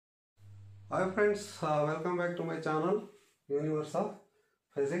Hi friends, welcome back to my channel Universe of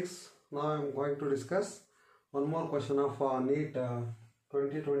Physics. Now I am going to discuss one more question of NEET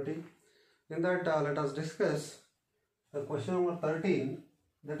 2020. In that let us discuss the question number 13,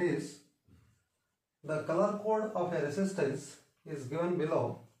 that is the color code of a resistance is given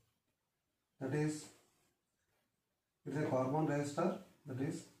below. That is, it is a carbon resistor, that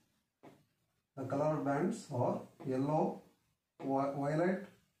is the color bands are yellow, violet,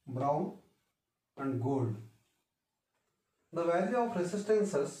 brown and gold. The value of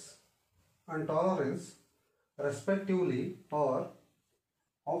resistances and tolerance respectively are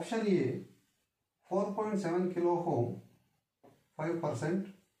option A 4.7 kilo ohm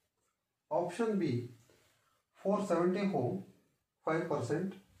 5%, option B 470 ohm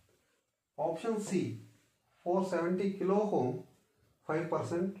 5%, option C 470 kilo ohm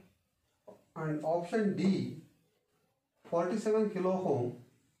 5%, and option D 47 kilo ohm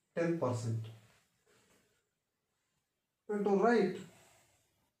 10%. And to write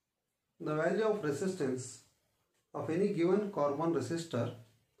the value of resistance of any given carbon resistor,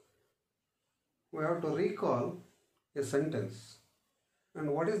 we have to recall a sentence. And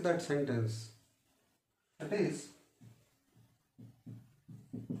what is that sentence? That is,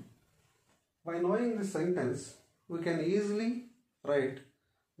 by knowing this sentence, we can easily write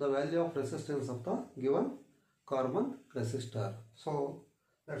the value of resistance of the given carbon resistor. So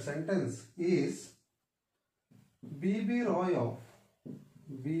that sentence is BB Roy of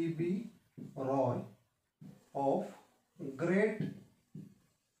Great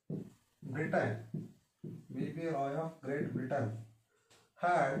Britain, BB Roy of Great Britain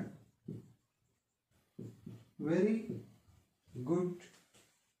had very good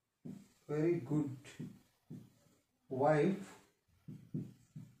wife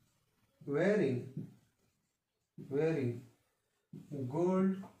wearing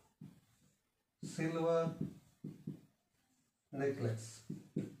gold silver necklace.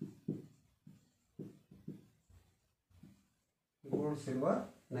 Gold silver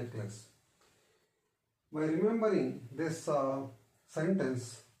necklace. By remembering this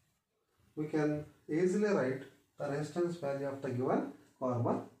sentence, we can easily write the resistance value of the given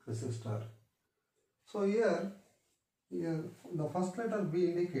carbon resistor. So here the first letter B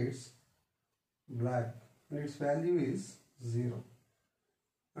indicates black and its value is 0.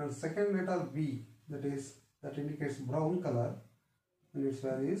 And second letter B, that indicates brown color and its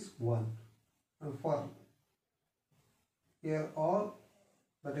value is 1. And for here all,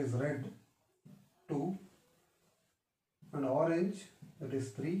 that is red 2, and orange, that is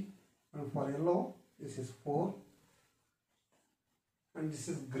 3, and for yellow this is 4, and this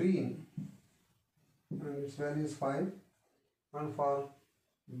is green and its value is 5, and for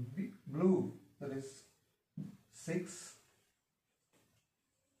blue, that is 6,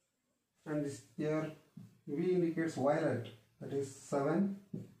 and this here V indicates violet, that is 7,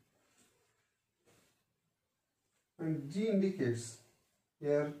 and G indicates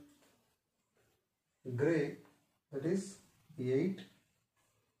here grey, that is 8,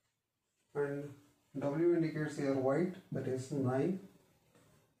 and W indicates here white, that is 9,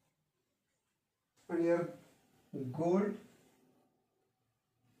 and here gold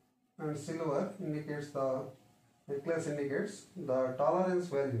and silver indicates the necklace, indicates the tolerance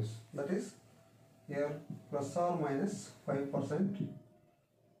values, that is here plus or minus 5%,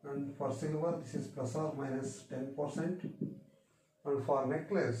 and for silver this is plus or minus 10%, and for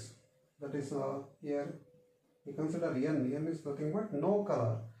necklace, that is here we consider N is nothing but no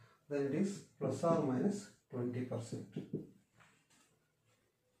color, then it is plus or minus 20%.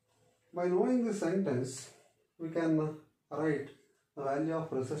 By knowing this sentence, we can write the value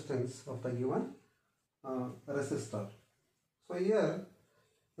of resistance of the given resistor. So here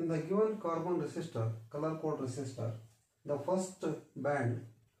in the given carbon resistor, color code resistor, the first band,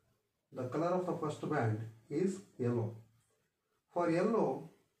 the color of the first band is yellow. For yellow,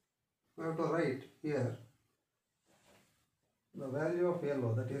 we have to write here the value of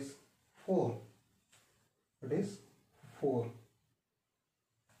yellow, that is 4. That is 4.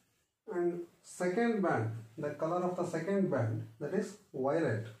 And second band, the color of the second band, that is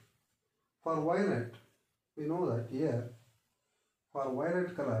violet. For violet, we know that here for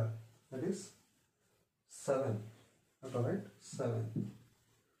violet color, that is 7. That's all right, 7,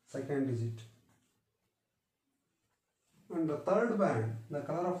 second digit. And the third band, the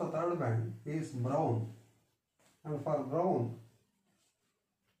color of the third band is brown, and for brown,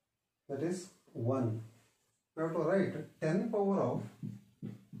 that is 1. We have to write 10 power of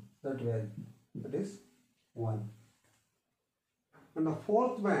that value, that is 1. And the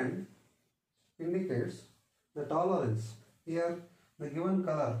fourth band indicates the tolerance. Here the given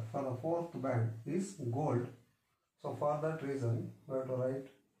color for the fourth band is gold. So for that reason we have to write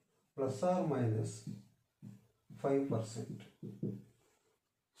plus or minus 5%.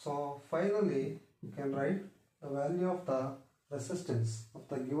 So finally you can write the value of the resistance of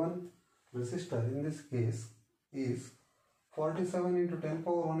the given resistor in this case is 47 into 10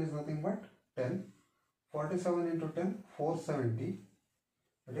 power 1 is nothing but 10. 47 into 10, 470,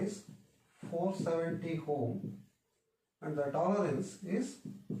 that is 470 ohm, and the tolerance is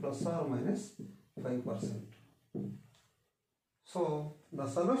plus or minus 5%. So the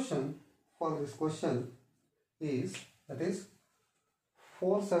solution for this question is, that is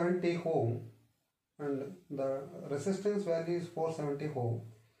 470 ohm, and the resistance value is 470 ohm,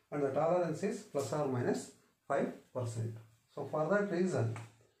 and the tolerance is plus or minus 5%. So for that reason,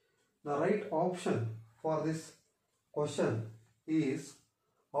 the right option for this question is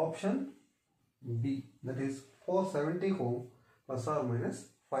option B, that is 470 ohm plus or minus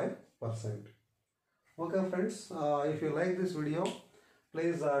 5%. Okay friends, if you like this video,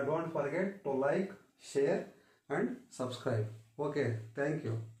 please don't forget to like, share and subscribe. Okay, thank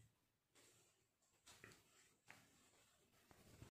you.